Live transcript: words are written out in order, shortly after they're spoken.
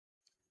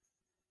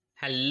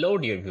Hello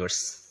dear viewers.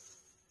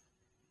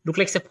 Look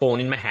like a phone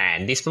in my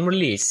hand. This phone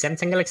model is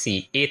Samsung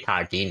Galaxy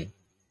A13.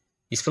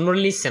 This phone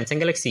model is Samsung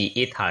Galaxy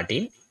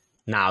A13.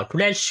 Now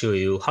today I'll show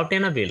you how to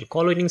enable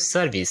call waiting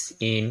service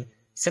in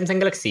Samsung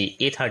Galaxy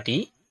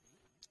A13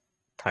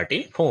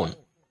 phone.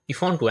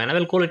 If you want to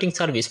enable call waiting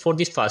service, for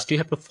this first you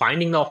have to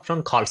find in the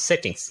option called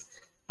settings.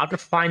 After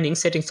finding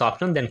settings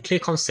option, then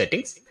click on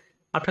settings.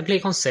 After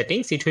click on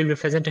settings, it will be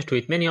presented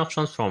with many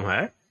options from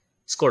here.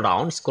 Scroll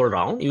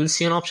down, you will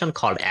see an option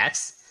called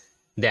apps.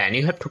 Then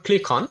you have to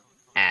click on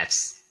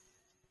apps.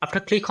 After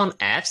click on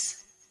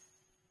apps,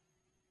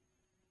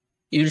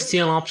 you will see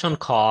an option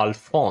called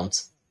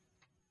phones.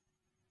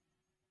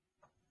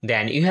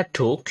 Then you have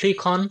to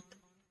click on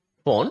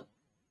phone.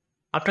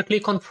 After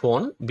click on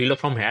phone, below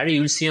from here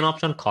you will see an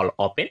option called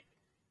open.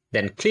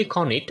 Then click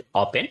on it,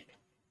 open.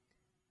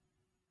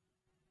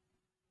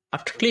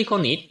 After click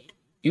on it,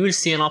 you will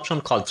see an option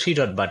called three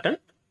dot button.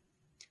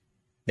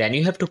 Then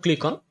you have to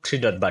click on three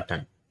dot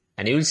button.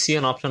 And you will see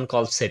an option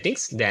called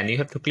settings. Then you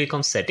have to click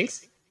on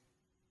settings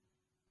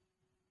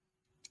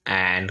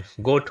and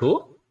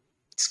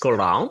scroll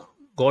down,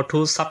 go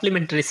to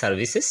supplementary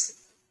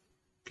services.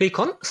 Click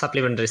on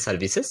supplementary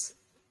services.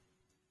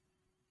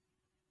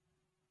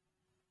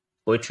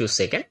 Wait few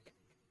seconds,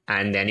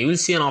 and then you will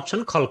see an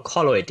option called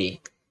call waiting.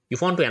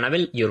 If you want to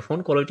enable your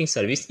phone call waiting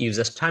service, you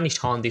just turn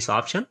it on this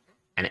option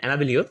and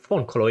enable your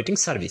phone call waiting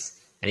service.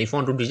 And if you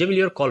want to disable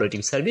your call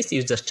waiting service,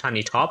 you just turn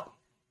it off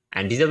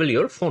and disable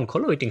your phone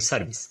call waiting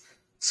service.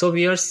 So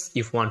viewers,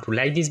 if you want to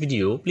like this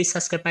video, please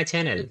subscribe my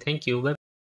channel. Thank you. Bye.